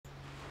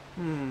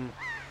Hmm.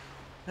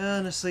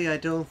 Honestly, I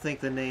don't think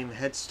the name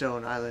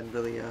Headstone Island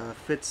really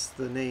fits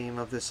the name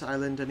of this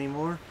island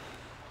anymore.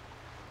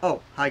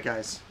 Oh, hi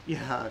guys.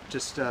 Yeah,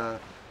 just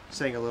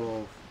saying a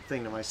little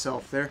thing to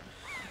myself there.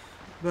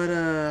 But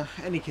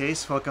any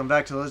case, welcome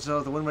back to Legend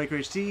of the Wind Waker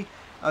HD.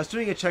 I was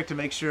doing a check to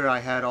make sure I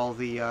had all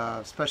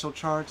the special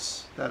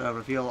charts that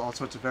reveal all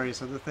sorts of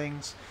various other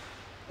things.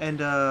 And,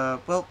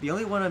 well, the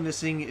only one I'm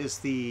missing is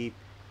the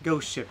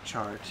ghost ship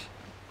chart.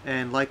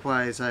 And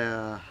likewise,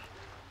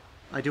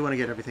 I do want to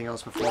get everything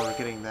else before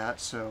getting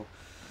that, so...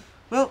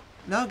 Well,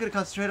 now I'm going to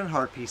concentrate on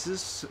heart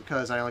pieces,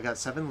 because I only got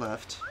 7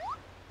 left.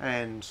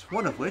 And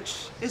one of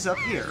which is up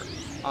here,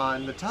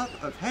 on the top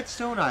of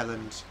Headstone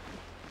Island.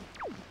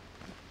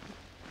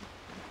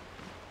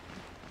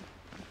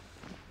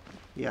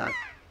 Yeah,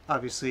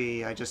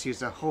 obviously I just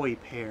used a hoey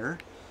pair.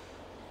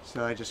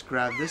 So I just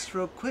grab this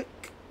real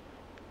quick.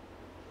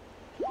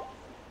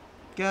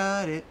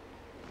 Got it.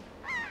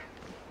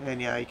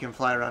 And yeah, you can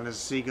fly around as a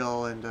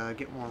seagull and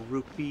get more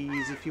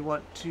rupees if you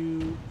want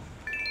to.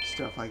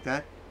 Stuff like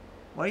that.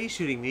 Why are you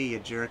shooting me, you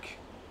jerk?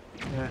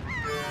 Yeah.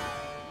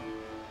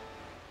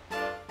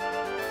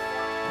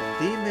 And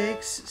D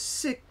makes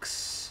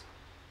 6.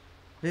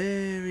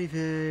 Very,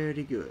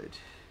 very good.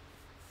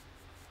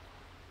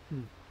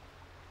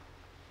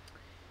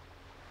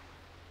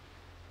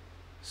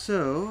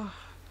 So,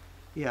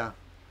 yeah.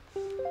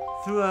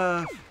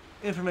 Through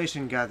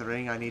information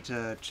gathering, I need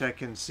to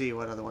check and see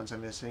what other ones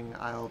I'm missing.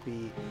 I'll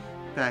be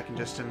back in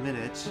just a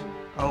minute.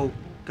 Oh,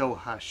 go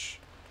hush.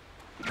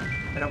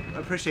 I don't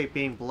appreciate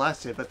being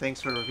blasted, but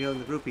thanks for revealing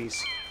the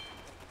rupees.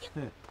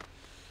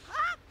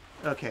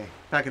 Okay,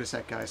 back in a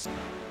sec, guys.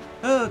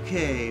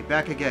 Okay,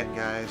 back again,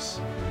 guys.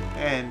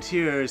 And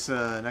here's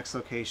the next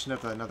location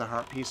of another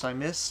heart piece I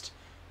missed.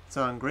 It's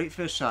on Great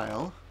Fish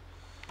Isle.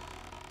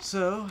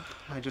 So,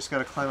 I just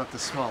gotta climb up the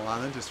small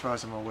island, as far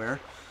as I'm aware.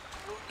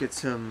 Get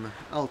some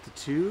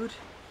altitude.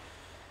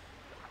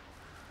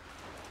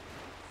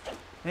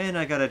 And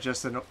I gotta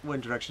adjust the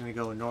wind direction to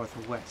go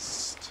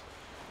northwest.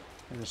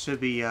 And there should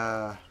be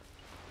a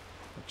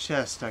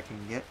chest I can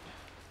get.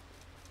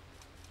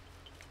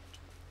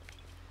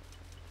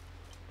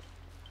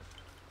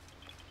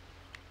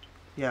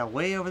 Yeah,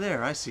 way over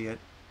there, I see it.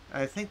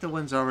 I think the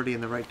wind's already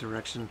in the right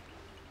direction.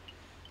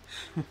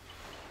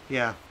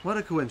 Yeah, what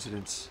a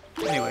coincidence.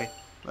 Anyway,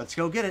 let's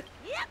go get it.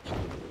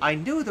 I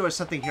knew there was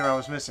something here I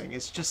was missing.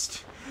 It's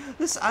just...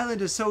 this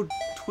island is so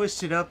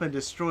twisted up and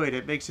destroyed,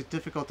 it makes it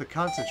difficult to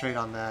concentrate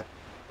on that.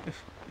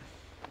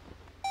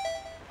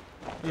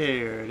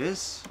 There it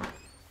is.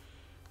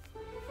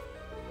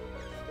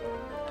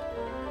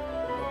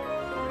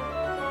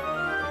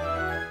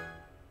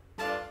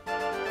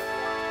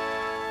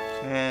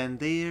 And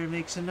there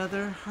makes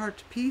another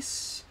heart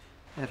piece.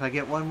 And if I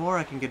get one more,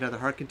 I can get another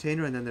heart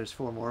container, and then there's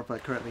 4 more,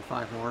 but currently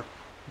 5 more.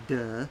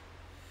 Duh.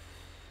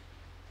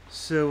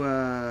 So,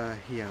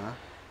 yeah.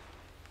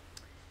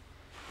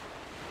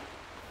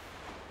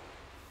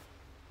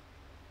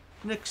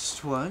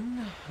 Next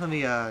one. Let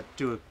me,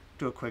 do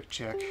a quick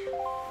check.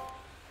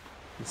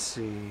 Let's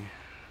see.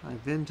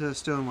 I've been to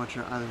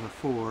Stonewatcher Island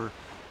before,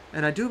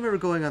 and I do remember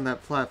going on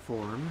that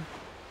platform.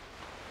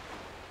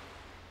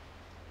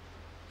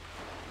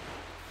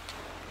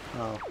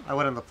 Oh, I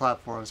went on the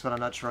platforms, but I'm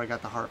not sure I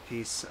got the heart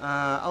piece.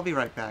 I'll be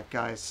right back,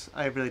 guys.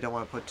 I really don't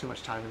want to put too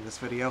much time into this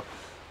video.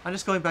 I'm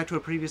just going back to a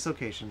previous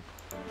location.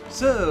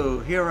 So,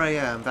 here I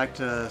am, back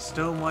to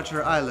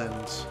Stonewatcher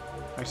Island.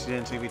 Actually, it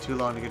didn't take me too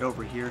long to get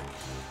over here.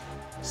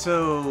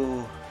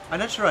 So, I'm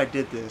not sure I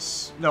did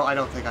this. No, I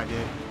don't think I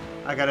did.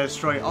 I gotta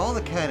destroy all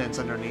the cannons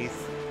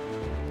underneath,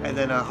 and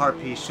then a heart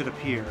piece should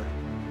appear.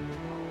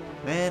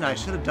 Man, I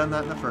should have done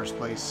that in the first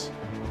place.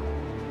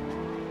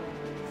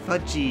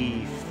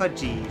 Fudgy,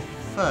 fudgy,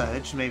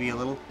 fudge, maybe a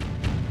little.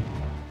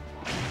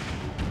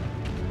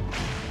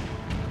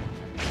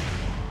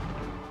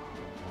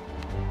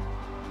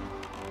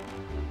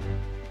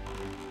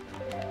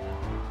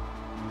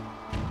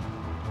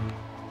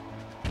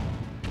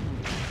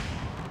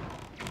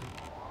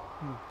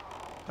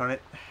 Darn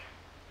it.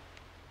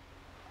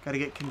 Gotta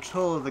get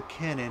control of the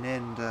cannon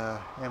and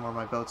where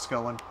my boat's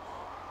going.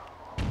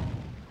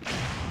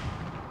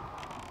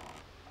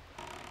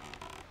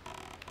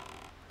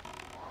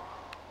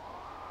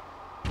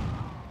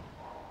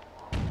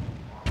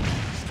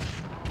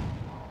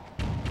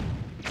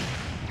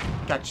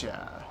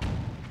 Gotcha.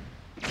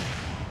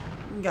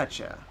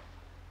 Gotcha.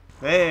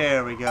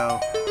 There we go.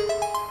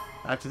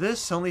 After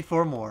this, only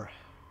 4 more.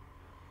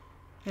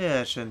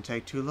 Yeah, it shouldn't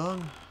take too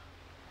long.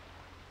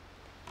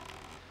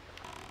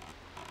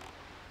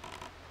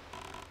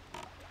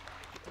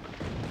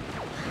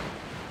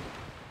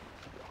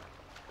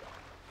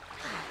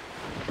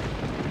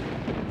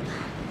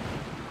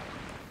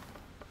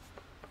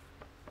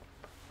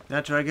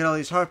 After I get all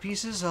these heart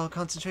pieces, I'll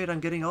concentrate on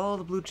getting all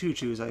the blue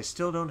choo-choos I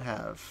still don't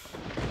have.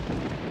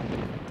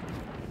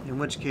 In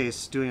which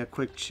case, doing a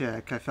quick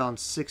check, I found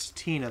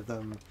 16 of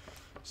them,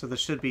 so there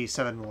should be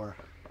 7 more.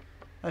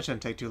 That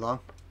shouldn't take too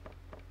long.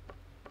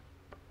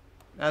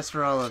 As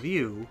for all of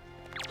you...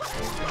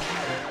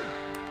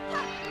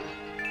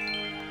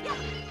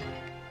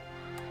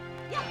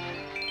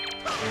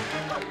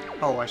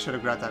 Oh, I should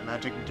have grabbed that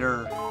magic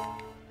dir.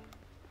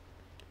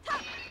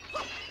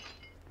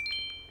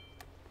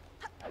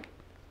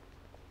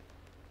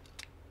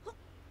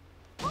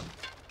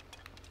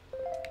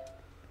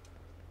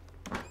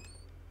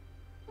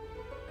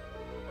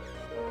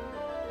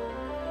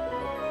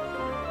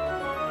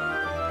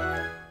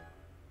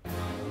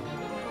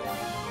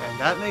 And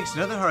that makes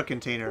another heart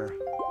container.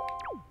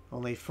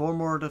 Only 4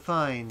 more to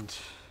find.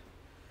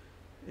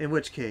 In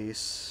which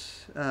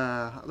case,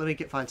 let me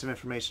find some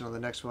information on the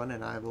next one,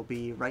 and I will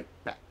be right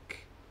back.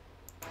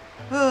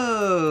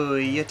 Oh,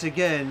 yet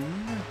again,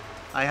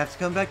 I have to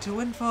come back to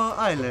Windfall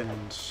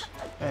Island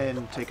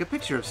and take a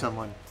picture of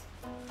someone.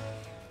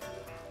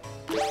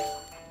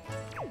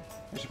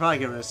 I should probably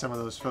get rid of some of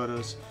those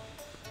photos.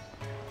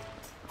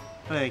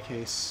 But in any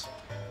case,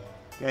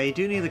 yeah, you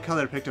do need the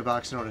color picture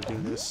box in order to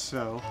do this,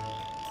 so...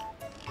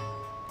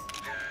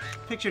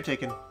 Picture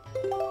taken.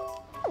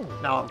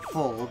 Now I'm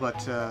full,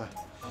 but,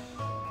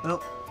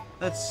 well,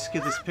 let's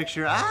get this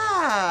picture...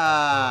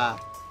 Ah!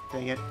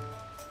 Dang it.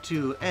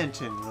 To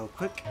Anton real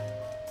quick.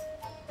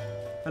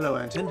 Hello,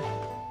 Anton.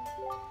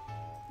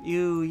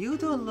 You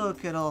don't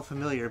look at all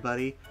familiar,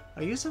 buddy.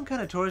 Are you some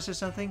kind of tourist or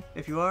something?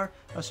 If you are,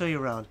 I'll show you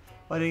around.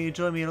 Why don't you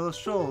join me in a little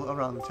stroll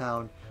around the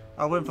town?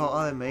 Our Windfall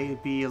Island may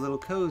be a little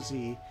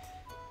cozy,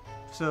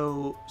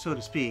 so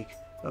to speak,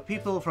 but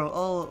people from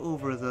all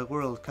over the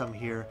world come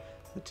here.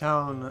 The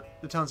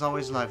town's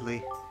always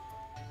lively.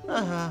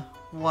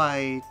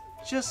 Why,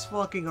 just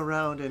walking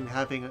around and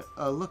having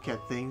a look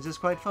at things is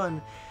quite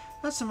fun.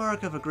 That's the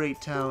mark of a great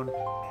town.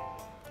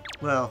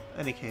 Well,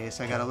 any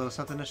case, I got a little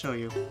something to show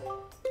you.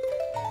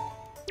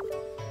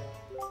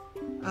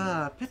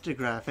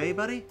 Pictograph, eh,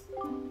 buddy?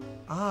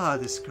 Ah,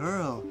 this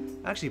girl.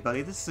 Actually,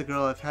 buddy, this is the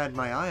girl I've had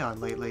my eye on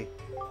lately.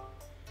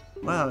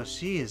 Wow,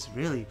 she is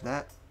really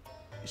that...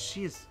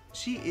 She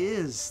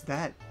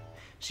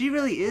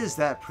really is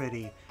that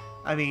pretty.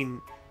 I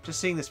mean, just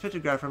seeing this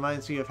pictograph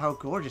reminds me of how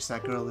gorgeous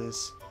that girl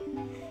is.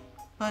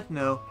 But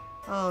no,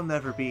 I'll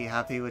never be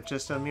happy with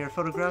just a mere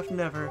photograph,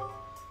 never.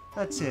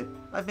 That's it.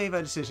 I've made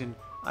my decision.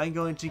 I'm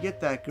going to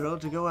get that girl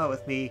to go out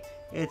with me.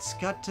 It's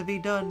got to be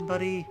done,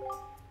 buddy.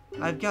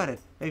 I've got it.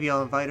 Maybe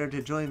I'll invite her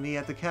to join me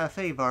at the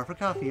cafe bar for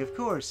coffee, of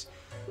course.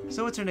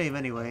 So what's her name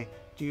anyway?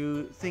 Do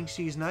you think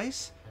she's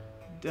nice?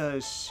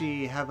 Does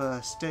she have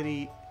a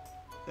steady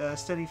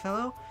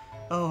fellow?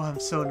 Oh, I'm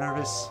so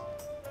nervous.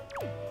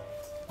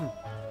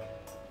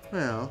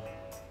 Well,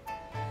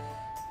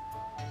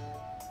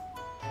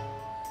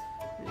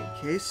 in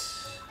any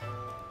case,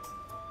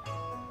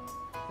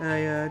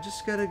 I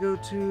just gotta go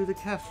to the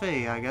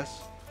cafe, I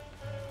guess.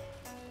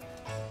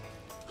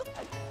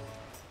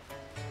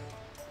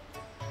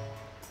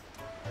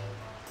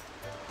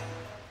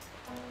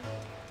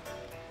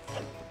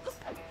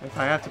 If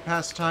I have to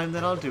pass time,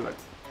 then I'll do it.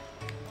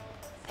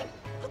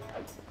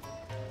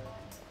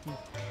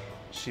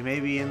 She may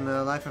be in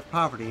the life of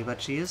poverty,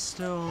 but she is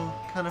still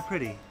kind of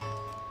pretty.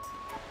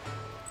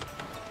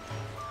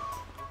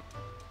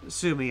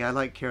 Sue me, I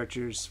like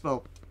characters,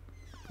 well,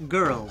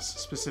 girls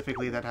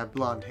specifically that have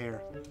blonde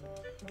hair.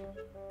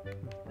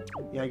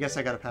 Yeah, I guess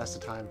I gotta pass the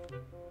time.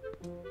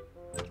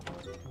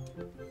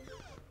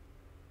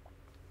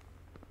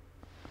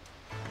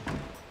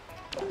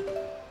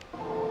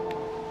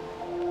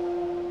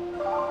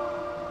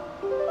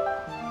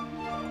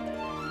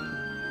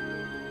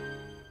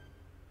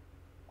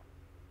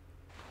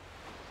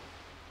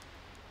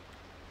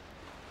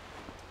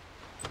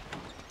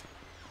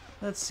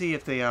 Let's see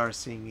if they are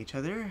seeing each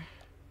other.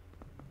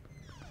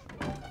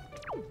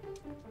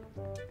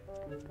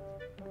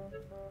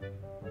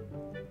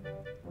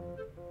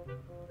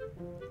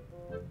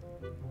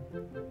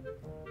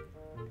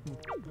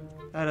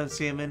 I don't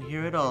see him in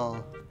here at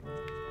all.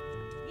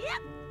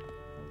 Yep.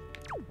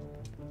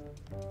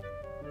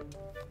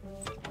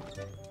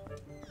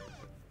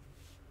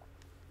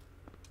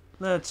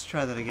 Let's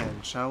try that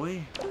again, shall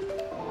we?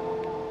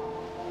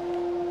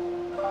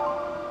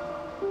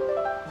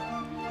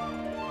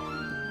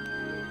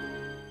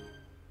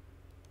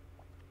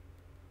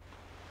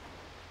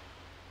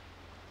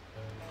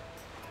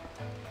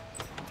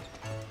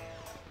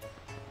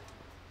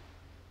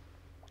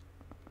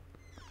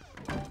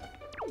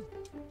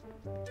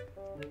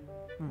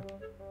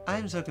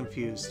 I'm so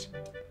confused.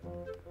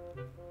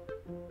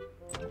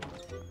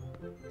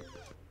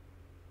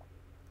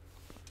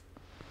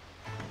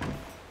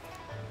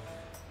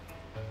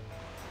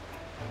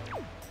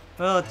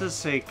 Well, it does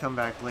say come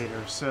back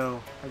later,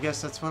 so I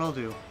guess that's what I'll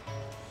do.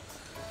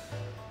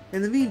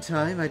 In the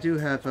meantime, I do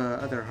have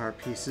other heart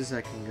pieces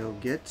I can go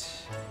get.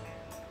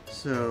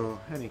 So,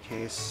 any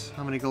case,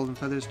 how many golden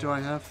feathers do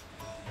I have?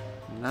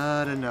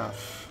 Not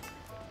enough.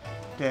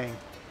 Dang.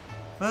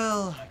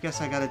 Well, I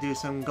guess I gotta do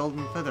some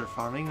golden feather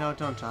farming now,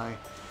 don't I?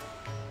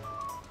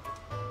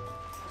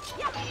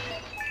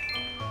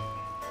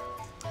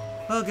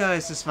 Well,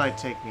 guys, this might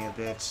take me a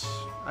bit.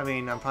 I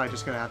mean, I'm probably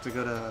just gonna have to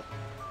go to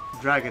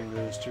Dragon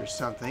Roost or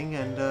something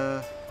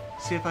and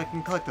see if I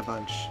can collect a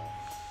bunch.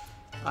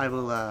 I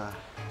will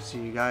see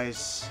you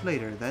guys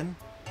later then.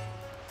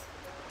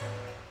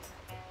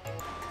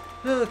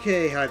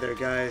 Okay, hi there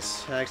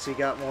guys. I actually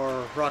got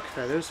more rock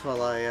feathers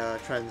while I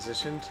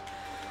transitioned.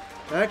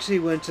 I actually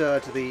went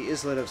to the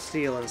Islet of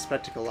Steel and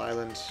Spectacle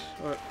Island.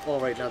 Or,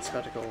 all right, not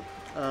Spectacle.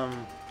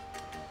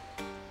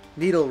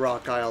 Needle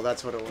Rock Isle,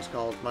 that's what it was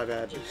called. My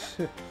bad.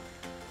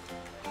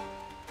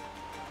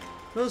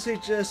 Mostly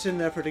just in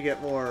an effort to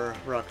get more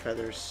rock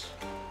feathers.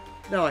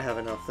 Now I have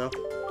enough, though.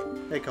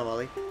 Hey,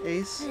 Kamali.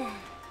 Ace?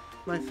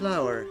 My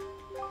flower.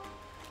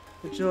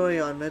 The joy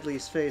on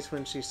Medley's face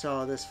when she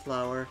saw this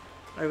flower.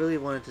 I really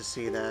wanted to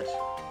see that.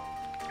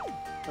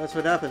 That's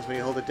what happens when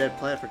you hold a dead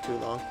plant for too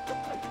long.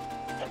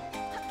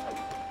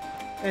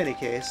 Any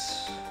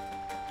case.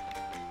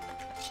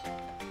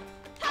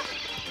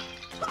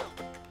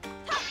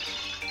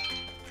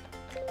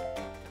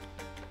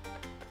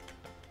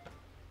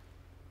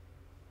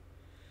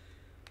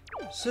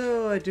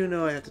 So, I do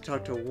know I have to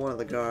talk to one of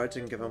the guards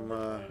and give him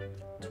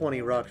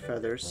 20 rock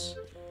feathers.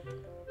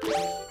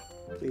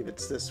 I believe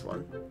it's this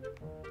one.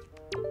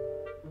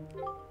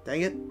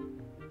 Dang it!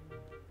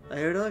 I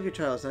heard all of your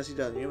trials, nicely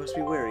done. You must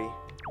be wary.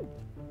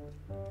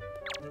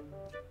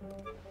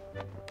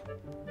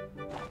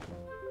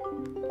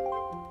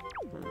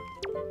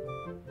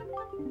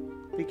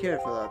 Be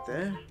careful out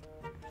there.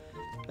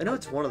 I know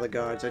it's one of the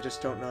guards, I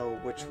just don't know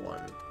which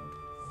one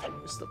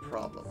is the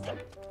problem.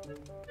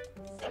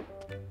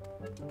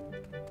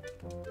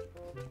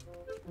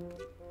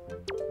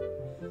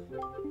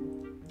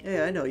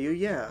 Hey, I know you,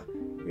 yeah.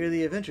 You're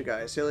the adventure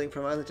guy, sailing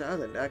from island to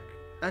island.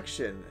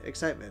 Action,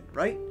 excitement,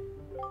 right?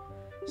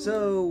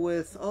 So,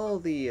 with all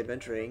the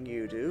adventuring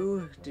you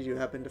do, did you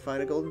happen to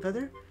find a golden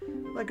feather?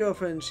 My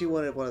girlfriend, she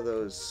wanted one of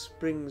those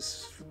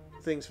brings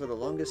things for the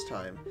longest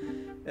time.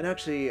 And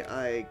actually,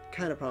 I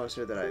kind of promised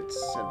her that I'd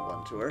send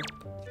one to her.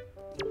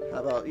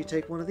 How about you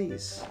take one of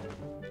these?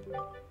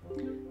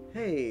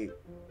 Hey,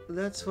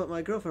 that's what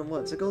my girlfriend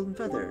wants, a golden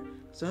feather.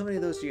 So how many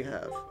of those do you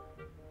have?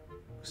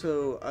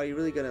 So, are you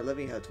really gonna let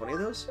me have 20 of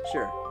those?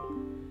 Sure.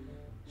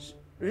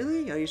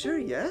 Really? Are you sure?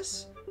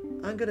 Yes?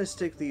 I'm gonna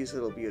stick these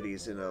little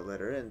beauties in a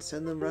letter and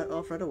send them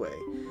off right away.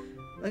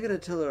 I'm gonna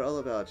tell her all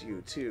about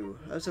you, too.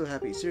 I'm so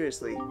happy,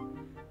 seriously.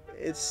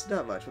 It's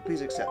not much, but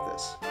please accept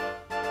this.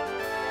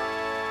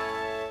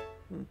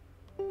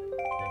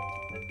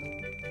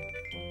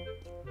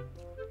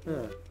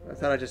 Huh. I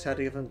thought I just had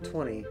to give him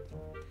 20.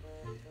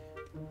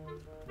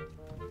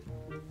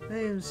 I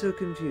am so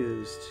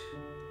confused.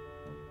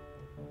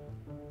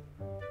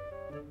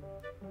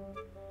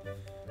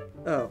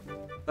 Oh.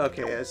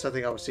 Okay, it's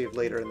something I'll receive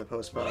later in the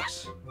post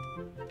box.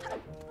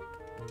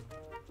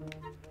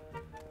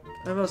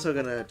 I'm also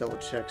gonna double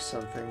check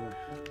something.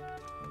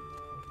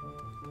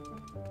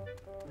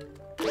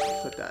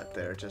 Put that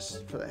there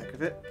just for the heck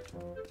of it.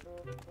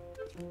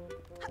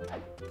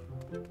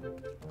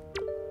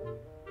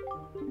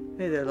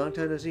 Hey there, long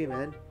time no see,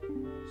 man.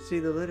 See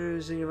the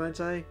letters in your mind's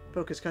eye?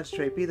 Focus,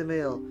 concentrate, be the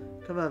male.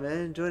 Come on,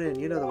 man, join in,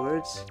 you know the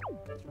words.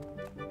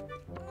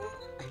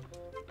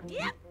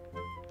 Yep.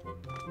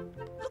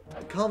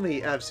 Call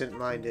me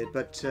absent-minded,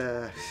 but,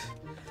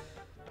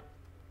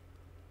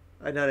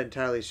 I'm not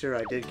entirely sure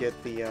I did get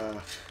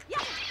the,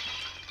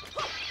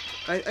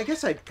 I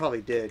guess I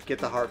probably did get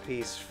the heart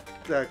piece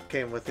that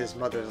came with his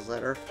mother's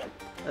letter,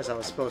 as I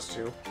was supposed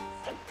to.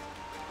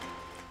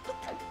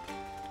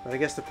 But I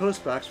guess the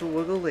post box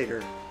will go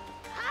later.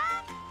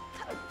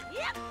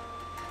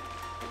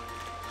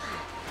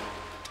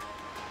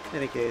 In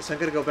any case, I'm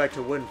gonna go back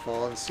to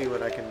Windfall and see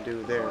what I can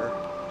do there.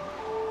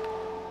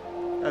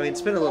 I mean,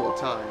 it's been a little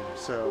time,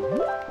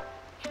 so...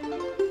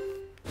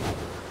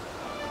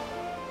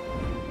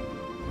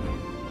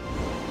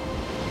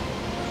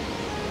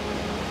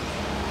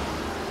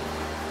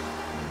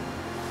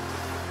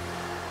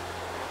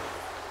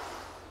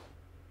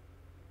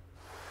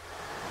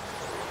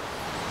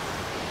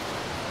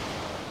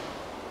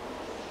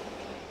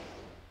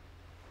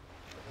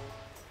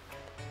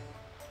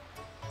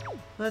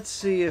 Let's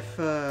see if,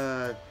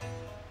 the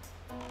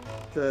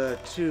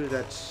two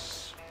that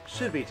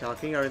should be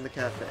talking are in the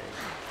cafe.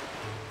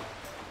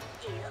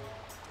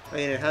 I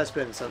mean, it has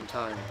been some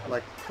time,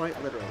 like,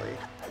 quite literally.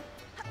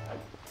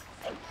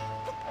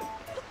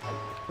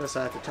 Unless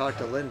I have to talk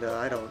to Linda,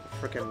 I don't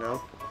frickin'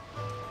 know.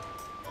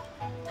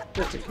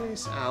 Just in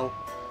case. Ow.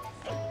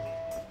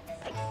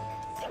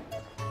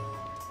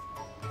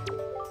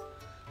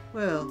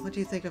 Well, what do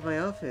you think of my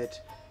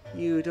outfit?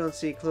 You don't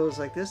see clothes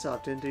like this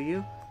often, do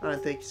you?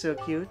 Aren't they so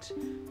cute?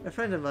 A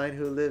friend of mine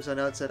who lives on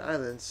outside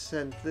islands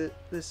sent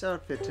this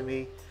outfit to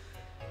me.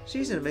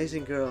 She's an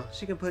amazing girl.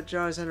 She can put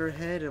jars on her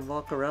head and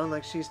walk around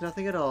like she's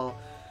nothing at all.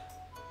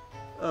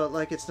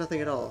 Like it's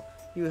nothing at all.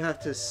 You have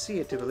to see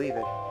it to believe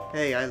it.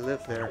 Hey, I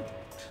live there.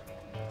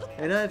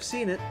 And I've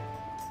seen it.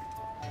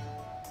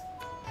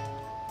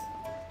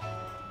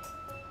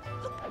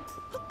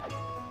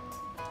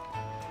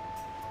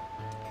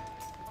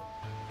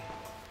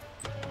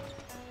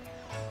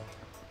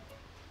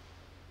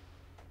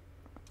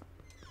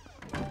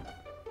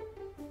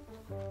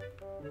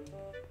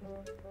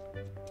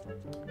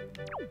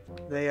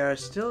 They are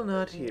still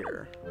not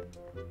here.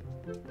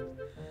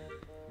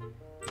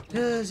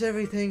 Does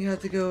everything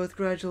have to go with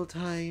gradual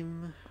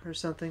time or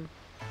something?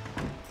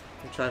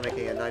 I'll try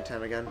making it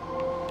nighttime again.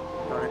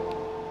 Darn it.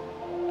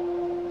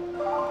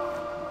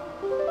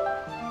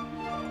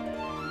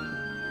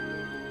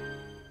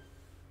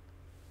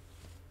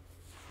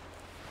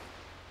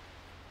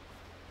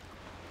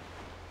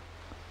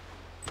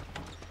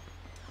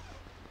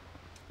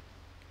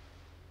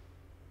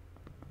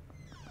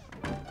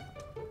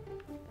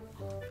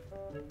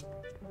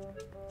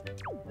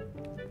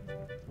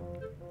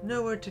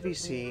 Nowhere to be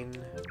seen.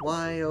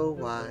 Why, oh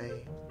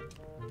why?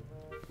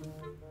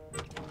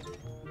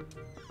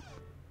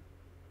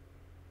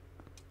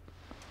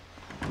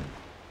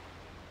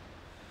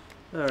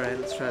 Alright,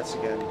 let's try this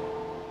again.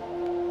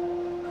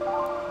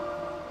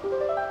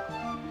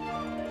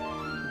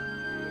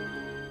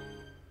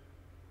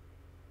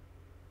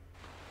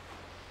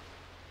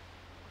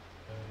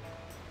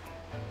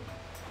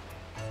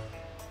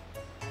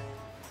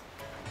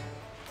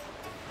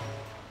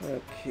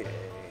 Okay,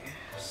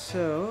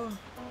 so...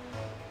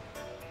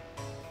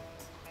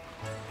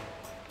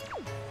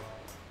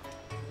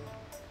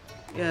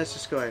 yeah, let's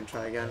just go ahead and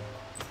try again.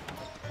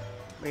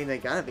 I mean, they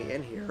gotta be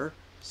in here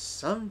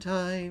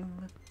sometime.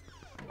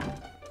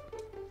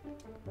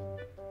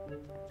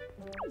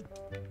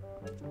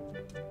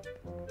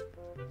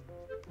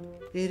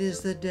 It is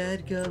the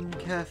dadgum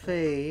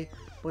cafe.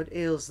 What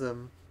ails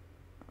them?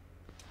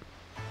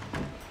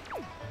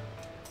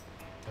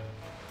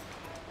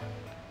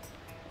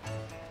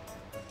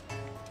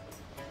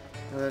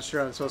 I'm not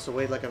sure I'm supposed to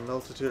wait like a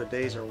multitude of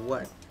days or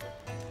what.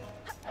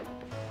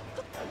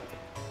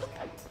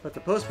 But the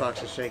post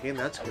box is shaking,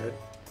 that's good.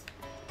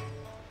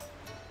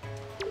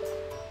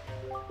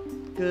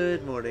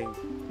 Good morning.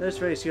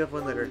 There's Race, you have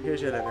one letter.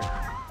 Here's your letter.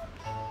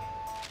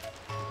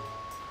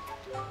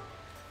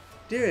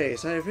 Dear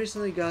Ace, I've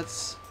received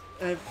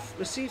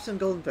some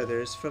golden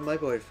feathers from my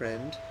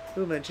boyfriend,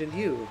 who mentioned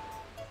you.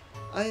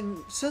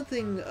 I'm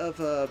something of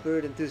a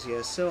bird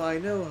enthusiast, so I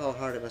know how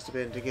hard it must have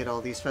been to get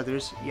all these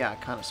feathers. Yeah,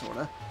 kinda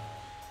sorta.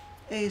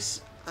 Ace,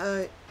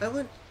 I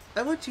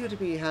want you to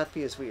be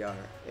happy as we are,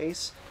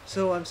 Ace,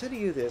 so I'm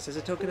sending you this as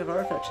a token of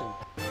our affection.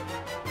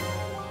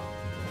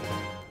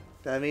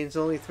 That means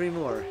only 3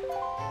 more.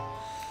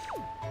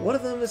 One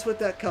of them is with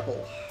that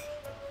couple.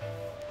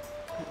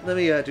 Let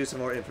me do some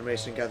more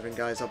information gathering,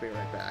 guys. I'll be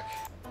right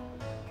back.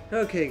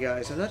 Okay,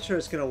 guys, I'm not sure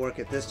it's going to work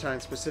at this time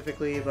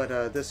specifically, but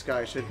this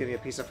guy should give me a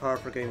piece of heart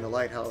for getting the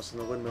lighthouse and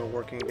the windmill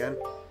working again.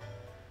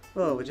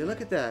 Whoa, would you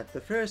look at that?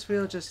 The Ferris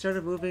wheel just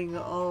started moving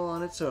all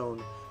on its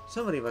own.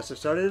 Somebody must have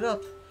started it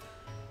up.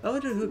 I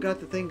wonder who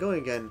got the thing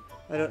going again.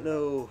 I don't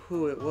know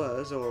who it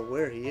was or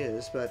where he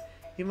is, but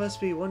he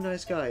must be one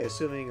nice guy,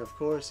 assuming, of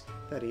course,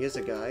 that he is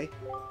a guy.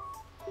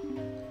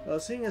 Well,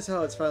 seeing as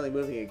how it's finally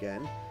moving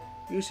again,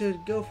 you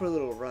should go for a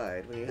little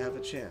ride when you have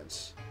a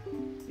chance.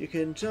 You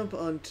can jump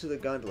onto the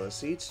gondola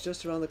seats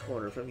just around the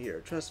corner from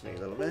here. Trust me,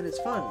 little man, it's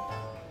fun.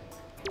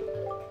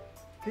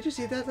 Did you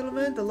see that, little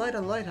man? The light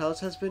on the lighthouse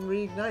has been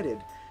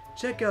reignited.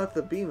 Check out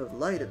the beam of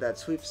light that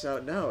sweeps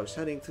out now,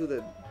 shining through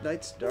the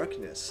night's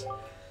darkness.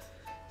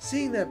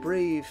 Seeing that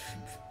brave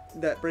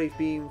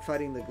beam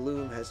fighting the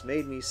gloom has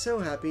made me so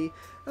happy,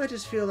 I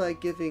just feel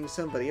like giving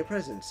somebody a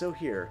present. So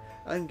here,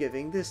 I'm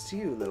giving this to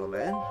you, little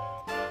man.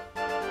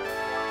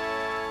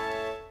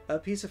 A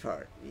piece of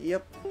heart.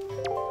 Yep.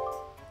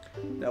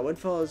 Now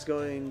Windfall is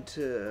going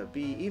to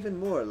be even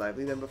more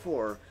lively than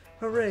before.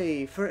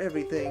 Hooray for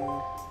everything.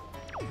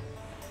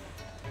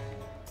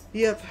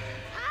 Yep.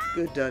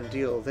 Good done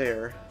deal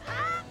there.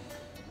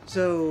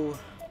 So...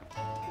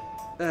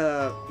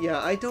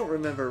 yeah, I don't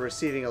remember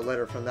receiving a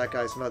letter from that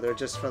guy's mother,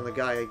 just from the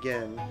guy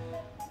again.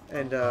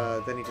 And,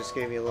 then he just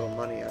gave me a little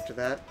money after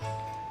that.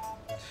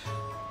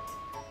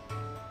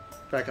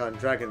 Back on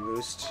Dragon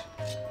Roost.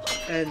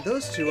 And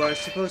those two are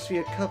supposed to be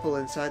a couple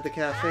inside the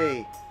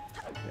cafe.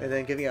 And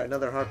then giving out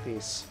another heart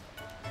piece.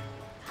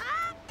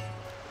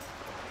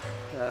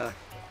 I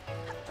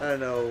don't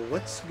know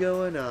what's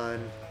going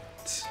on.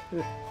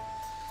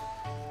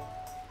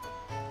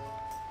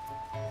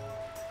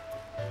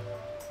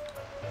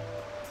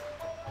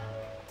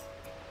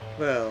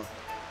 Well,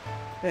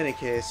 in any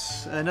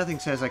case, nothing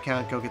says I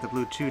can't go get the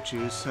blue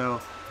choo-choos, so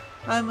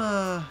I'm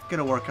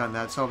gonna work on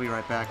that, so I'll be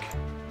right back.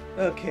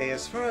 Okay,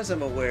 as far as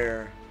I'm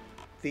aware,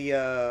 the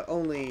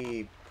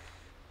only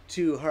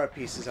 2 heart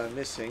pieces I'm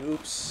missing,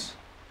 oops,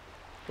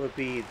 would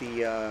be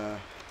the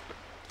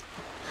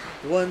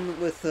one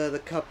with the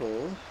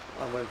couple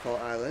on Windfall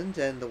Island,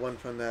 and the one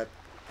from that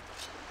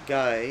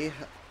guy's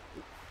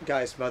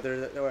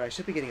mother, or I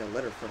should be getting a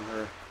letter from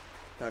her,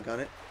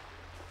 doggone it.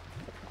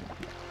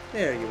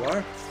 There you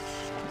are.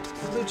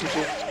 Blue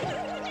choo-choo.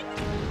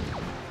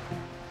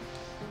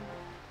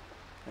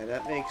 And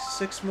that makes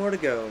 6 more to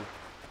go.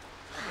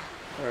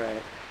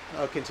 Alright,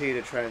 I'll continue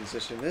to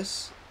transition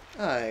this.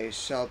 I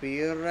shall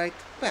be right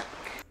back.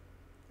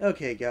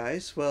 Okay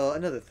guys, well,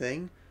 another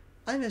thing.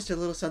 I missed a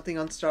little something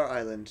on Star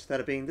Island,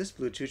 that being this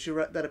blue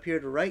choo-choo that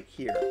appeared right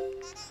here.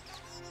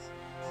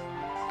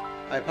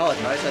 I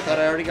apologize, I thought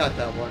I already got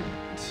that one.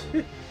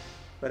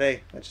 But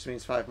hey, that just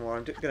means 5 more.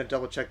 I'm gonna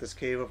double check this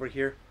cave over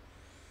here.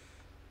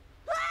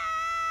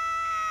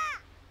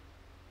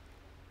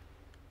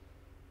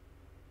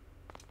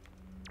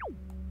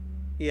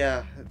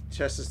 Yeah,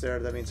 chest is there.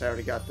 That means I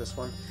already got this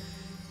one.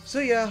 So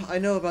yeah, I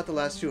know about the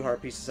last 2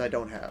 heart pieces I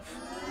don't have.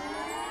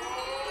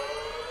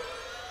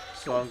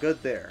 So I'm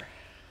good there.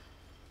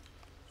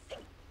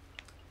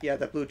 Yeah,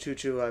 that blue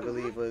choo-choo, I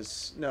believe,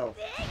 was... No.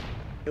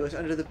 It was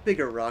under the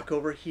bigger rock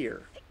over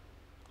here.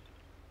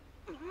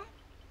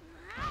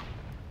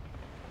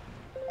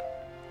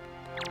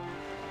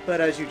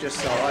 But as you just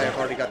saw, I have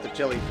already got the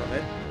jelly from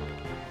it.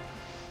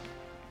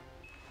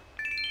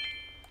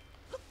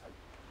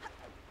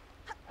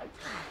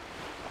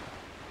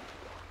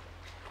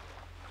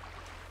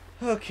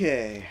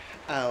 Okay,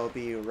 I'll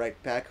be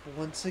right back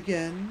once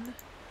again.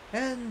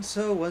 And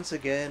so once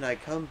again, I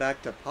come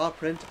back to Paw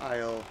Print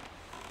Isle.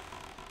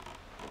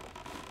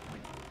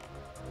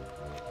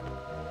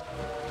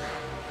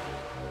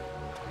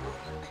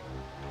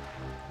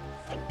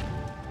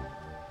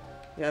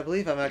 Yeah, I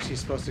believe I'm actually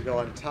supposed to go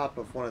on top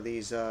of one of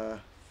these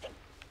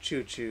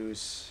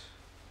choo-choos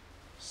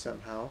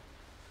somehow.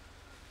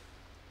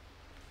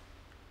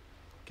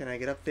 Can I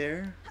get up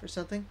there or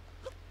something?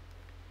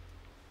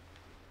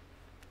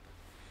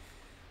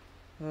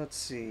 Let's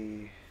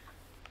see.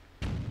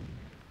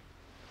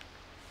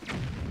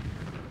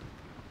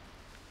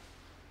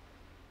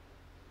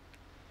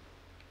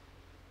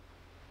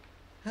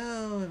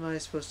 How am I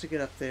supposed to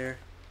get up there?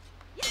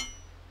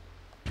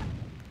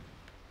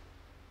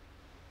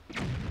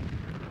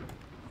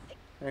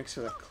 Thanks for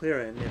the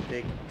clearing, you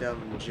big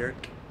dumb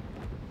jerk.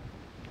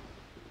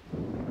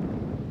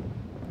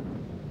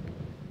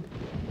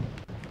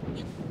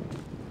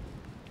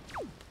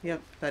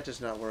 Yep, that does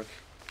not work.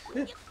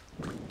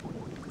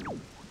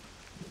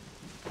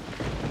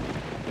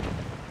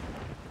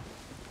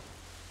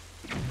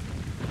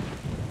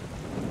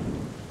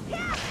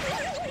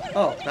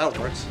 Oh, that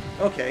works.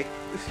 Okay.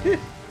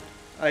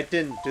 I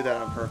didn't do that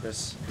on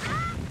purpose.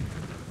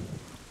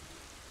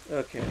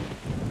 Okay.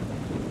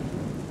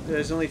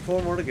 There's only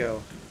 4 more to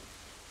go.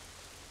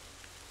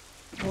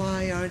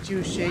 Why aren't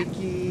you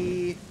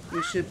shaky?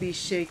 You should be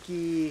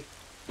shaky.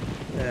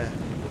 I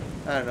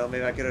don't know,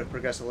 maybe I could have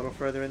progressed a little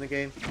further in the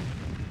game.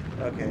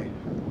 Okay.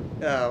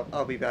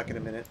 I'll be back in a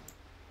minute.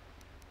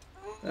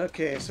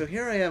 Okay, so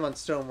here I am on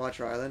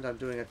Stonewatcher Island. I'm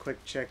doing a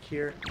quick check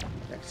here.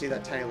 I can see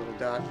that tiny little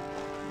dot.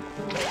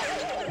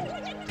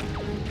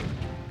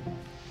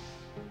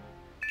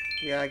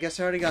 Yeah, I guess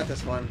I already got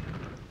this one.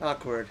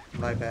 Awkward.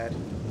 My bad.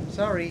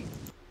 Sorry.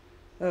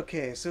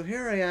 Okay, so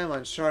here I am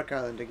on Shark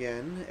Island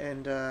again,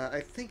 and I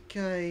think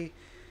I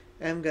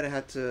am gonna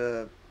have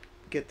to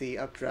get the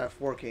updraft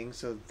working,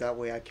 so that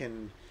way I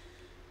can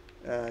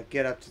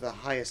get up to the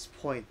highest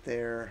point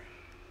there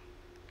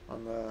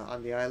on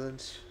the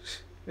island.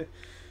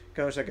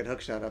 I wish I could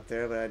hookshot up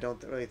there, but I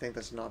don't really think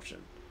that's an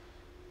option.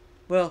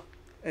 Well,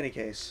 any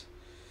case.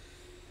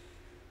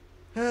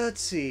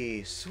 Let's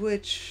see.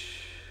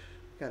 Switch.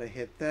 Gotta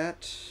hit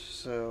that.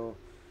 So,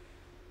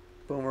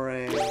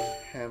 boomerang,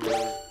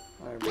 hammer,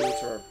 iron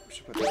boots, or I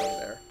should put that over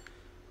there.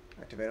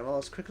 Activate them all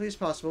as quickly as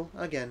possible.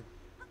 Again.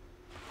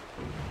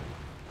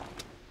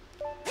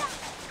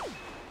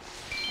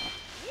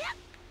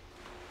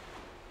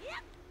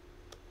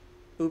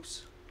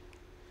 Oops.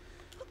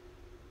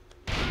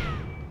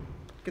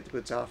 Get the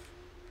boots off.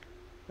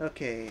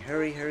 Okay,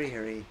 hurry, hurry,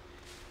 hurry.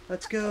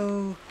 Let's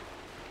go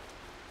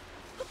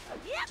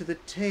to the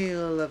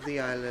tail of the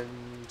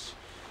island.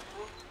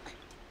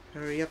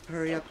 Hurry up,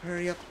 hurry up,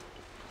 hurry up.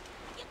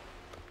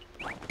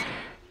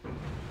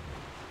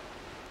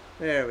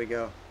 There we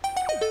go.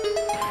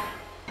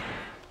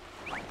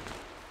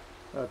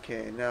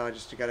 Okay, now I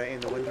just gotta aim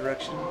the wind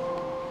direction.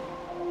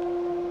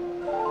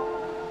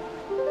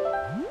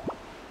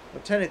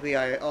 But technically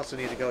I also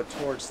need to go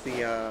towards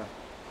the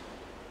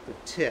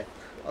tip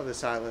of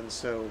this island,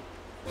 so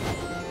I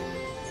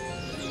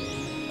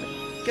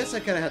guess I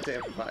kind of have to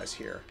improvise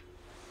here.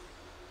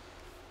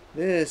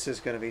 This is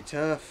going to be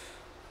tough.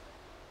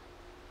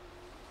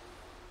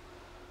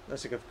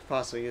 Unless I could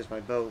possibly use my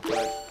boat,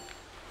 but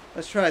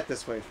let's try it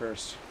this way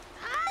first.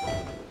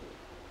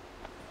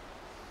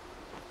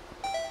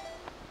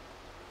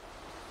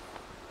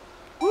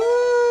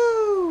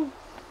 Woo!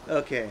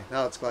 Okay,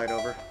 now let's glide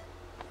over.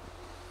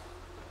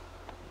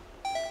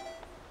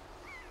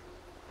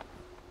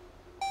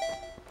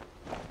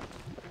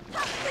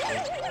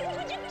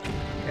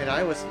 And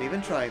I wasn't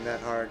even trying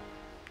that hard.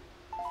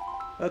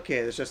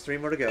 Okay, there's just 3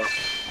 more to go.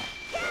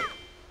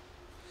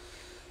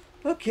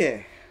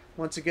 Okay,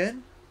 once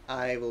again,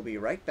 I will be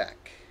right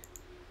back.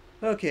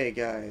 Okay,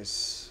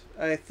 guys.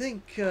 I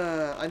think,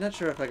 I'm not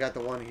sure if I got the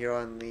one here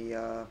on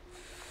the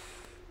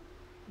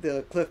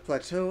Cliff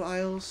Plateau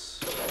Isles.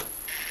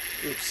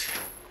 Oops.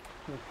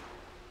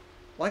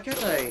 Why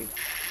can't I...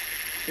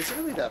 Is it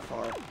really that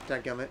far?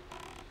 Dadgummit.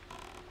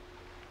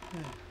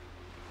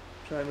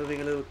 Try moving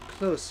a little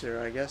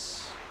closer, I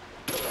guess.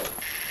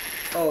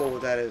 Oh,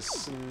 that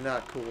is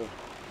not cool.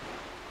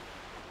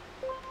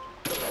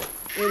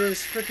 It is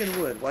frickin'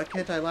 wood. Why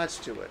can't I latch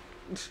to it?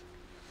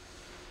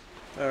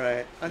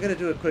 Alright, I'm gonna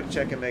do a quick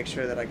check and make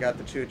sure that I got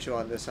the choo-choo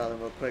on this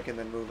island real quick and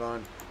then move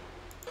on.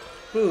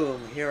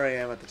 Boom, here I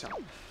am at the top.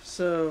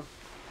 So,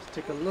 let's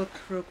take a look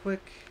real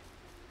quick.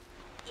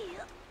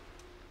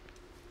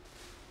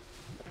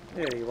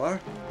 There you are.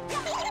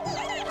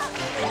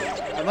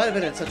 I might have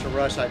been in such a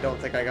rush I don't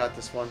think I got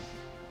this one.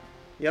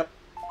 Yep,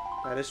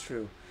 that is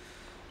true.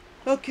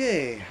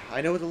 Okay,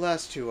 I know what the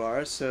last two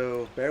are,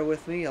 so bear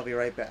with me, I'll be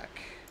right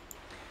back.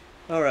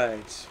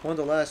 Alright, one of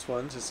the last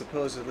ones is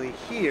supposedly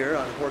here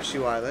on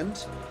Horseshoe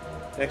Island,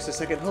 next to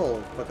Second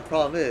Hole, but the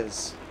problem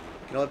is,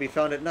 it can only be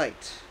found at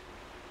night.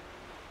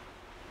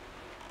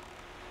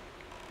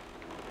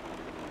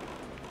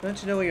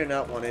 Don't you know when you're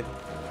not wanted?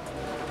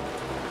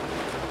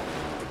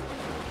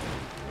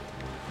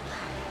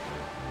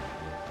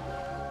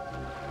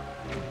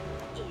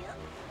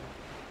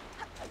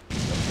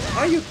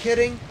 Are you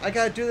kidding? I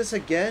gotta do this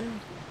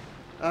again?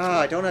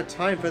 Ah, I don't have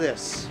time for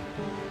this.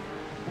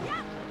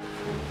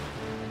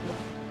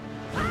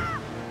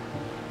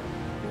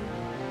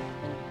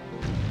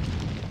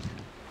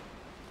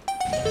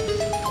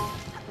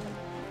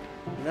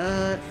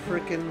 Not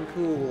freaking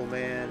cool,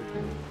 man.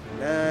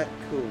 Not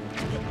cool.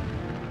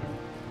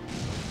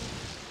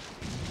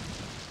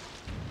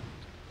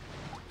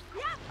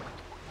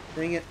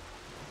 Dang it.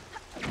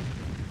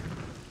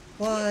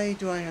 Why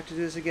do I have to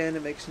do this again?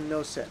 It makes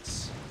no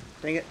sense.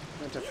 Dang it,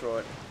 I meant to throw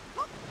it.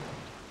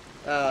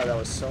 Ah, that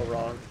was so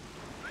wrong.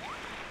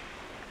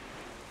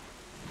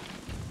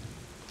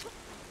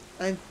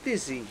 I'm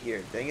busy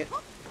here, dang it.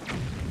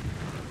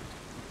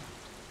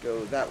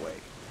 Go that way.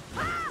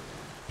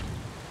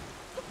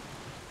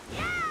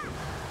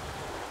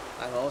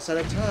 I'm almost out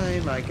of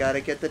time. I gotta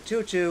get the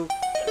choo-choo.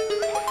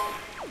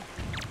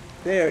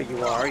 There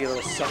you are, you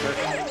little sucker.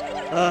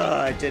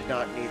 Ah, I did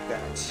not need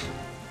that.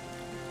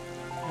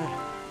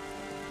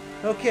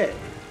 Okay.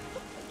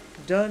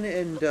 Done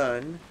and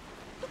done.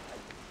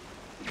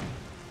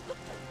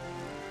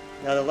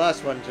 Now the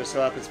last one just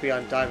so happens to be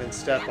on Diamond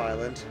Step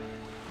Island.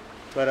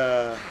 But,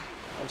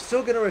 I'm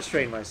still gonna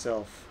restrain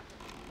myself.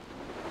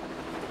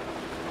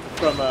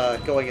 From,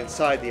 going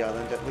inside the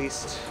island, at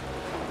least.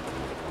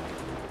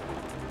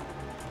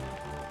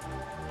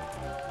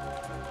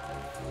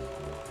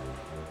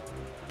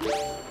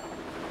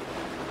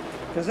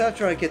 Because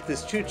after I get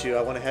this choo-choo,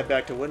 I want to head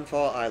back to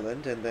Windfall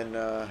Island and then,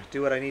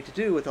 do what I need to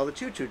do with all the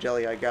choo-choo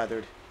jelly I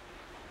gathered.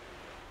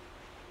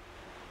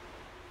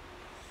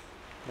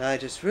 I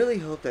just really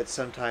hope that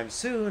sometime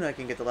soon I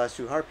can get the last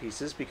two heart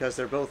pieces because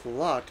they're both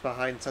locked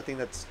behind something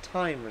that's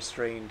time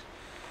restrained.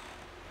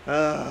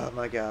 Oh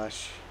my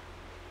gosh.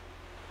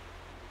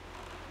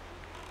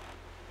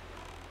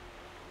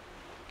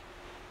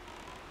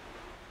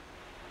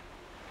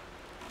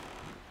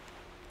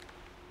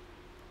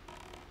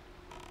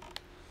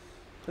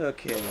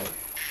 Okay.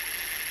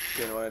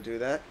 Didn't want to do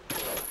that.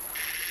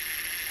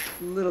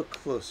 A little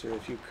closer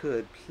if you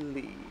could,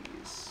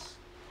 please.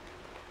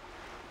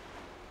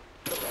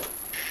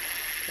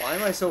 Why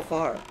am I so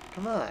far?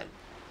 Come on.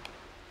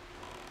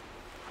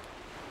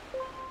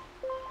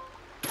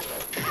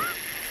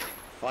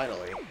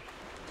 Finally.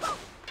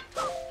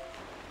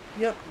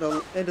 Yep,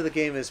 the end of the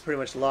game is pretty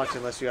much locked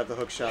unless you have the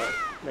hook shot.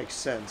 Makes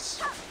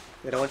sense.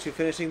 They don't want you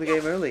finishing the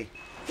game early.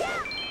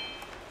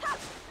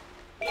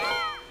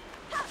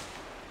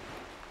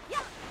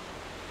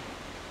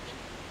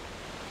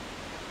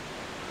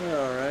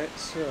 Alright,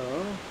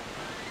 so...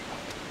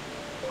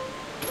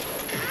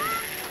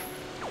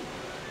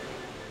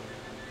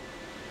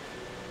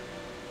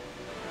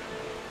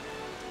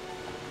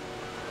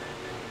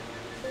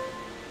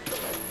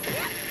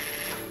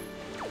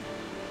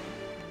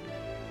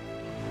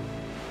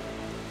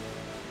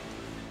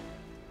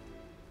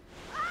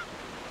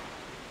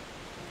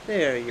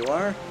 There you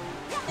are.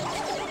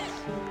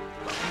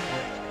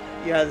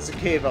 Yeah, there's a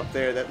cave up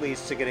there that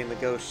leads to getting the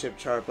ghost ship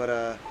chart,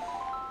 but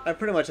I'm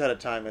pretty much out of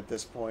time at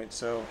this point,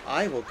 so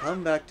I will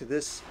come back to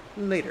this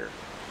later.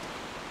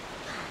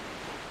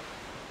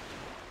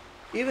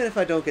 Even if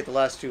I don't get the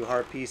last two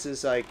heart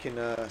pieces, I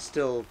can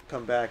still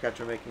come back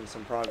after making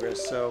some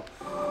progress, so...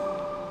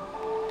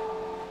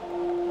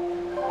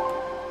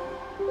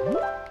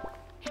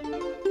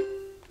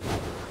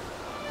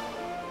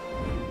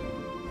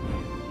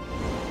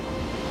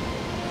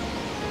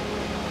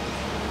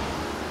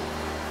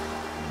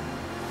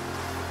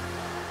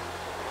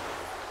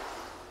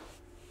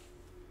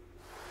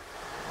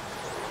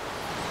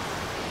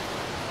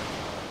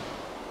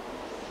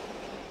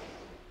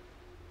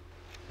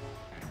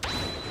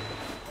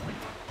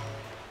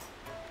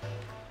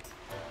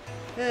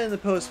 And the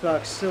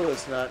postbox still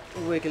is not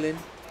wiggling.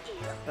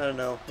 I don't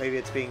know, maybe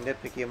it's being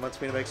nitpicky and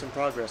wants me to make some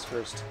progress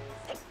first.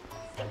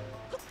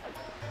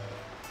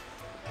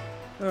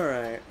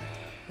 Alright,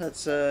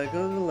 let's go to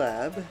the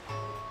lab.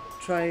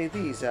 Try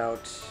these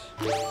out.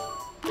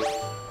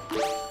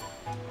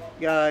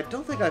 Yeah, I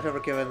don't think I've ever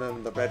given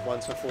them the red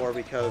ones before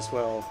because,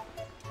 well,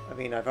 I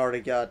mean, I've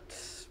already got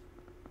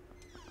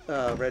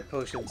red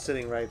potion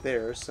sitting right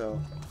there,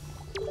 so...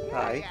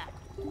 Hi.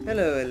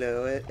 Hello,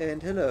 hello,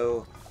 and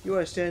hello. You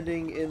are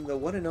standing in the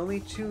one and only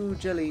Chew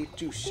Jelly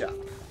Juice Shop.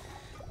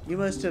 You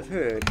must have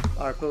heard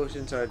our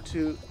potions are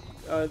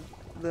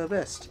the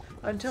best.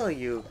 I'm telling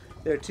you,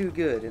 they're too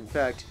good. In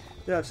fact,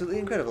 they're absolutely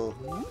incredible.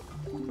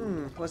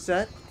 What's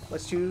that?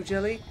 What's Chew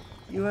Jelly?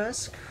 you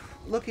ask,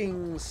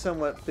 looking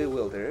somewhat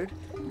bewildered.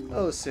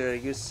 Oh, sir,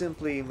 you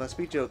simply must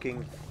be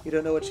joking. You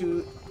don't know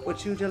what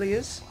chew jelly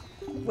is?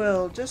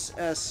 Well, just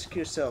ask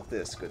yourself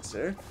this, good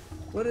sir.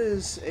 What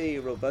is a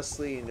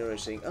robustly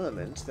nourishing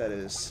element that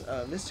is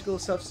a mystical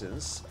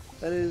substance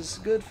that is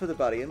good for the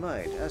body and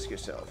mind? Ask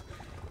yourself.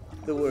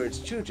 The words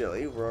chew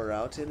jelly roar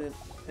out in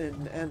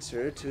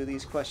answer to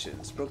these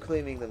questions,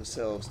 proclaiming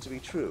themselves to be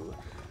true.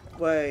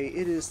 Why,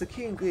 it is the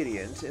key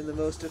ingredient in the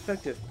most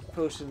effective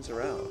potions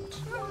around.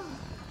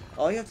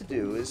 All you have to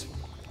do is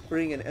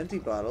bring an empty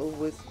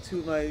bottle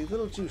to my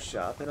little juice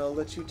shop, and I'll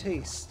let you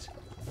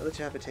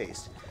have a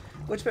taste.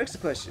 Which begs the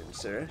question,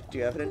 sir, do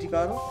you have an empty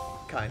bottle?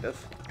 Kind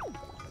of.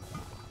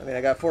 I mean,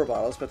 I got 4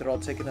 bottles, but they're all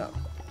taken up.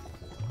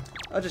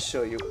 I'll just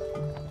show you.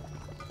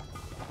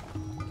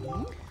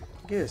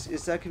 Yes,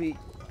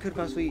 could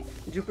possibly...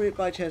 Did you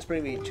by chance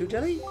bring me chew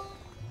jelly?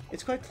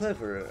 It's quite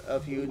clever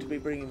of you to be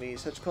bringing me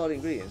such quality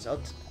ingredients.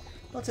 I'll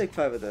take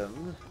 5 of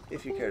them,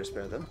 if you care to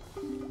spare them.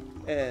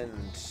 And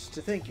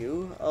to thank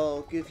you,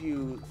 I'll give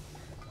you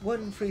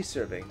 1 free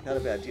serving. Not a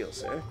bad deal,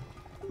 sir.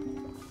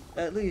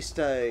 At least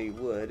I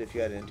would if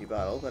you had an empty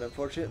bottle, but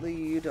unfortunately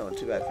you don't.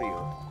 Too bad for you.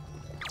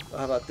 Well,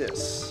 how about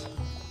this?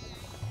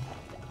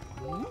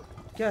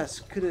 Yes,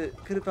 could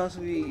it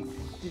possibly...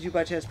 Did you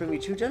by chance bring me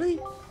chew jelly?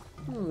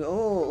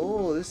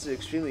 This is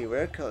extremely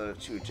rare color of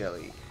chew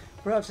jelly.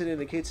 Perhaps it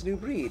indicates a new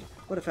breed.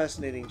 What a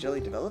fascinating jelly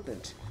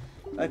development.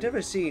 I've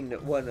never seen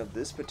one of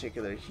this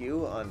particular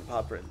hue on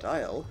Popper and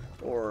Dial,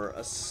 or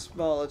a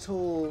small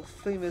atoll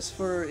famous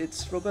for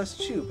its robust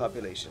chew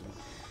population.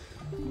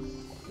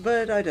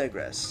 But I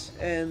digress,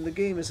 and the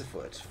game is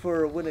afoot,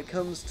 for when it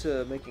comes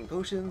to making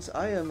potions,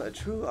 I am a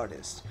true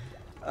artist.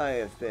 I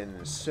have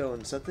been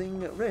shown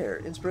something rare.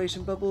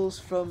 Inspiration bubbles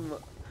from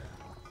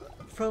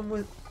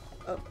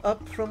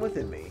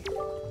within me.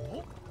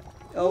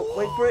 Oh,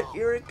 wait for it.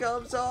 Here it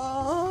comes.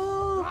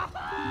 Oh,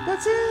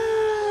 that's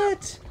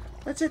it.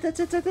 That's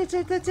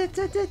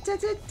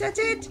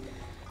it.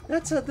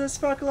 That's the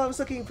sparkle I was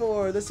looking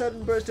for. The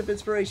sudden burst of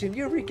inspiration.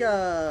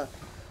 Eureka!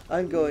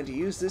 I'm going to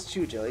use this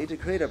chew jelly to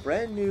create a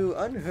brand new,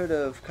 unheard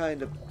of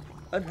kind of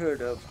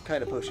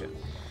potion.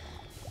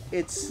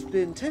 It's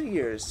been 10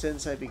 years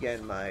since I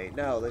began my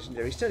now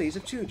legendary studies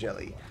of chew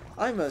jelly.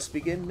 I must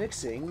begin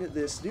mixing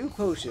this new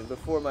potion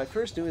before my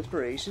first new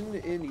inspiration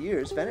in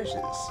years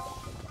vanishes.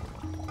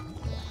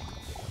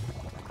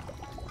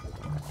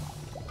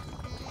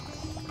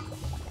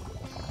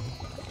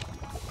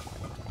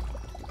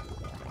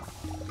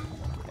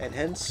 And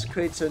hence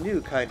creates a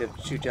new kind of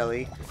chew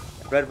jelly.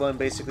 The red one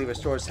basically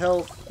restores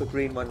health, the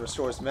green one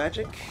restores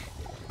magic,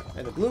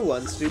 and the blue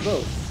ones do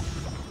both.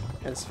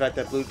 Hence the fact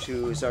that blue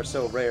chews are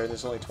so rare and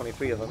there's only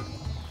 23 of them.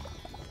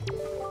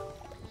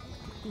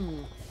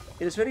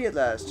 It is ready at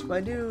last. My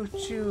new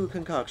chew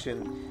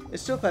concoction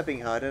is still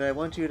piping hot, and I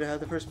want you to have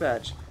the first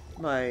batch.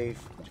 My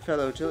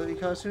fellow jelly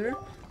connoisseur?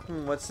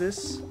 What's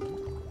this?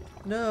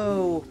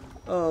 No!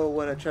 Oh,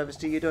 what a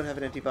travesty. You don't have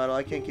an empty bottle.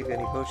 I can't give you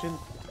any potion.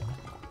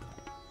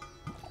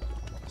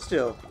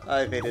 Still,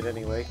 I made it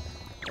anyway.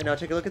 And now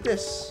take a look at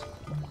this.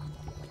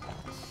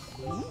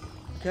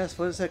 Yes,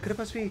 what is that? Could it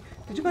possibly...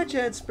 Did you by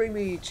chance bring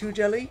me chew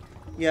jelly?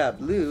 Yeah,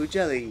 blue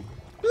jelly.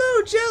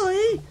 Blue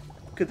jelly?!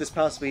 Could this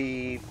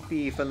possibly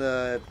be from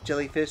the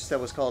jellyfish that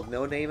was called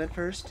No Name at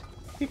first?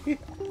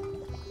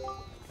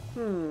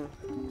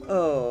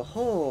 Oh,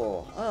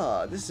 ho.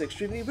 Ah, this is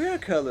extremely rare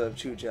color of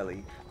chew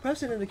jelly.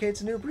 Perhaps it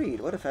indicates a new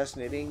breed. What a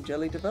fascinating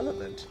jelly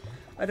development.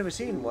 I've never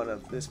seen one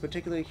of this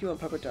particular hue on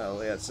Pepper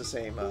Dial. Yeah, it's the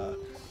same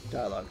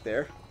dialogue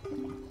there.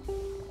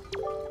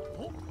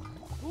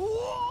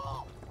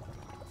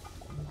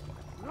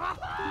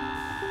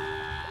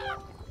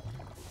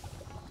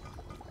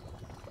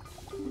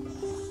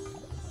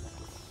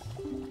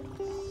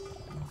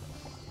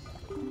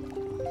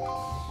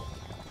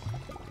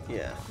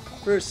 Yeah.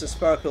 First the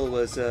sparkle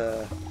was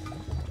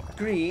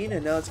green,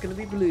 and now it's gonna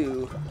be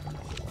blue.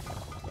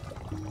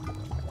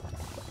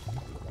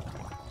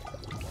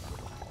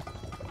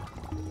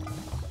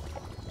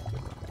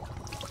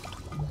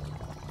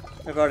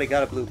 I've already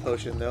got a blue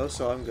potion though,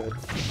 so I'm good.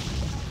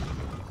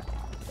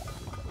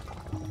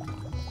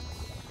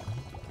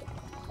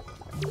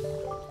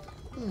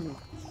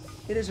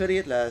 It is ready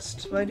at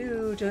last. My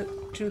new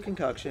chew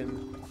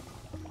concoction.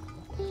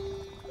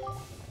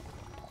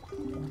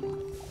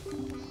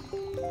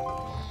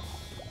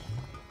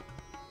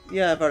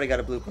 Yeah, I've already got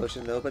a blue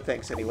potion though, but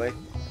thanks anyway.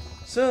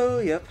 So,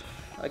 yep,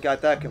 I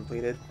got that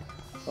completed.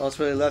 All that's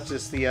really left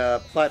is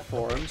the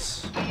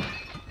platforms,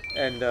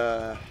 and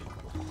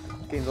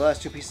getting the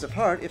last 2 pieces of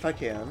heart, if I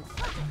can,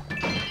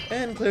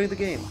 and clearing the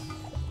game.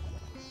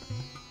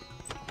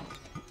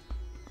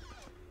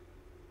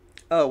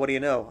 Oh, what do you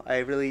know? I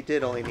really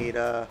did only need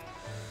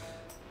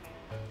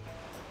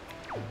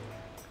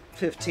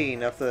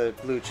 15 of the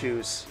blue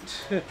chews.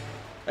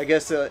 I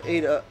guess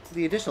the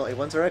additional 8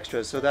 ones are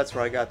extras, so that's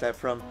where I got that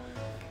from.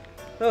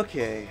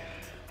 Okay,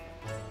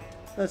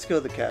 let's go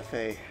to the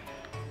cafe.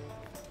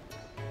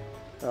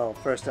 Oh,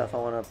 first off, I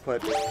want to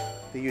put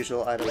the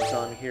usual items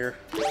on here.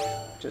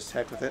 Just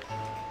heck with it.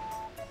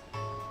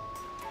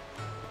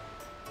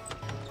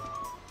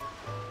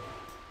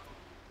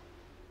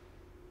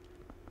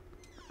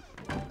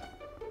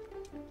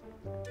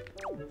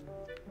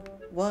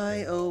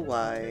 Why, oh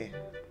why?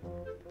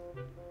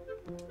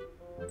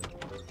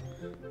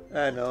 I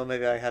don't know,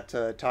 maybe I have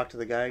to talk to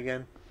the guy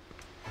again.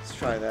 Let's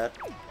try that.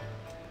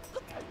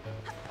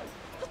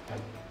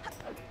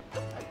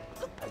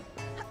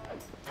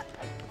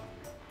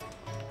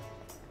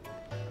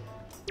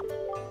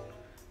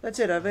 That's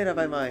it, I've made up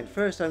my mind.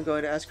 First, I'm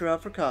going to ask her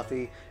out for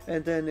coffee,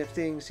 and then if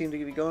things seem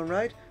to be going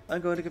right,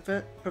 I'm going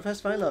to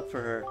profess my love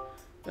for her.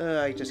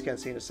 I just can't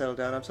seem to settle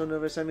down. I'm so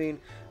nervous. I mean,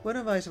 when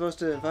am I supposed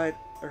to invite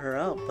her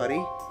out,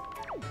 buddy?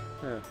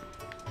 Huh.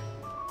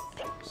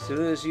 As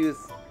soon as you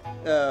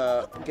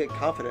get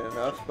confident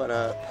enough, but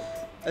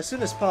as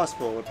soon as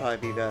possible would probably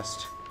be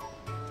best.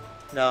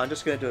 No, I'm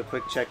just going to do a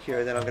quick check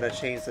here, then I'm going to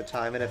change the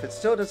time, and if it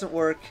still doesn't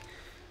work,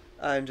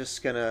 I'm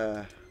just going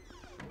to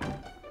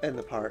end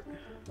the part.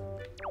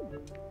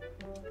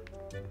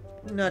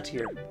 Not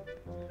here.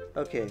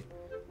 Okay,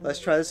 let's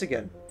try this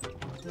again.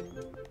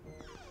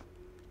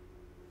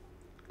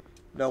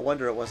 No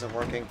wonder it wasn't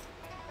working.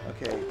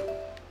 Okay.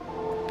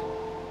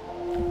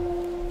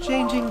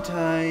 Changing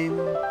time.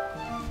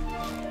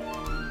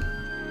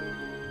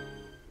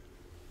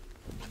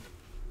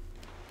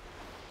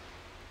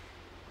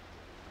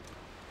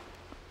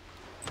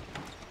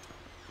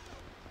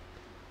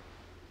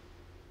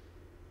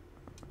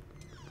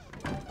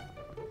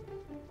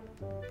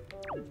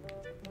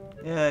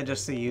 Yeah,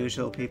 just the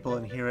usual people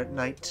in here at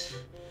night.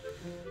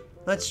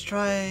 Let's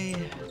try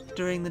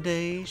during the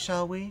day,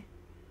 shall we?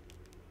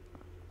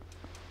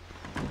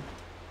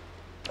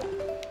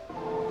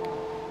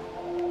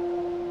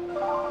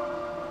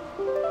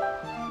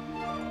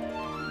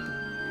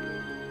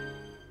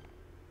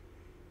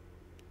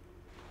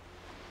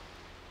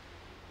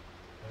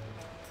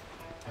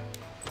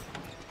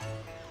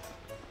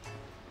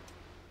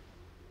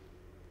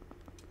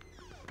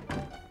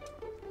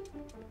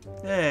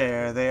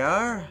 There they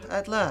are,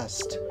 at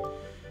last.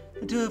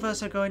 The two of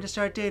us are going to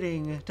start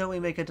dating. Don't we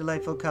make a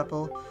delightful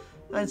couple?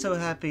 I'm so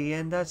happy,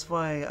 and that's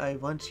why I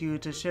want you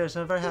to share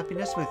some of our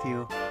happiness with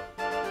you.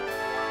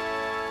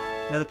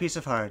 Another piece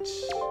of heart.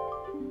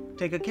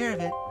 Take good care of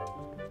it.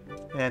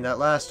 And that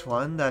last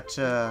one that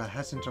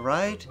hasn't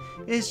arrived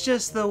is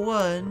just the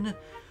one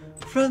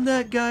from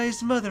that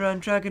guy's mother on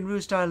Dragon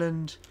Roost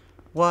Island.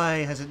 Why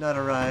has it not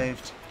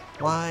arrived?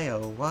 Why,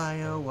 oh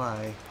why, oh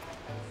why?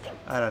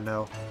 I don't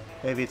know.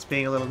 Maybe it's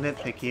being a little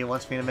nitpicky. It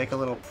wants me to make a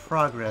little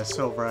progress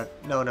over it.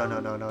 No.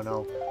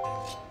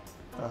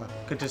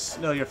 Good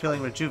to know you're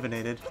feeling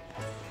rejuvenated.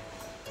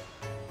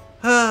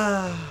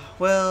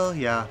 Well,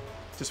 yeah.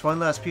 Just one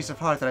last piece of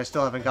heart that I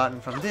still haven't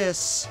gotten from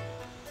this.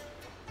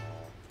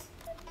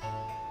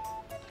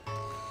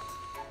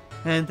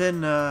 And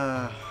then,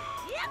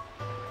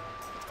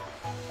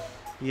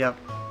 yep.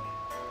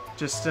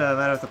 Just a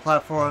matter of the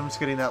platforms,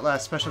 getting that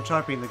last special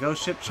chart being the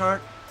ghost ship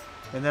chart.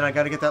 And then I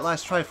gotta get that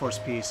last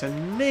Triforce piece,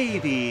 and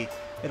maybe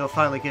it'll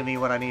finally give me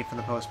what I need from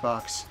the post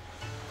box.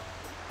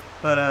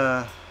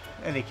 But,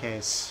 any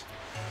case.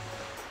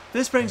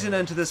 This brings an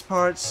end to this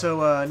part,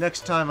 so,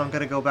 next time I'm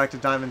gonna go back to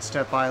Diamond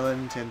Step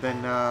Island, and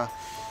then,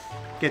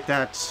 get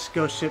that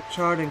ghost ship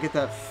chart and get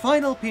that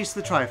final piece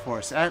of the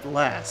Triforce, at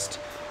last.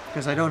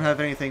 Because I don't have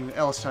anything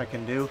else I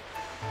can do.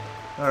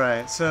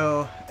 Alright,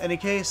 so, any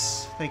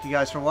case, thank you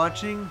guys for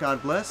watching,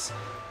 God bless,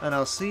 and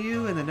I'll see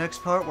you in the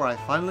next part where I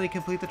finally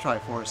complete the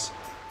Triforce.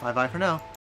 Bye-bye for now.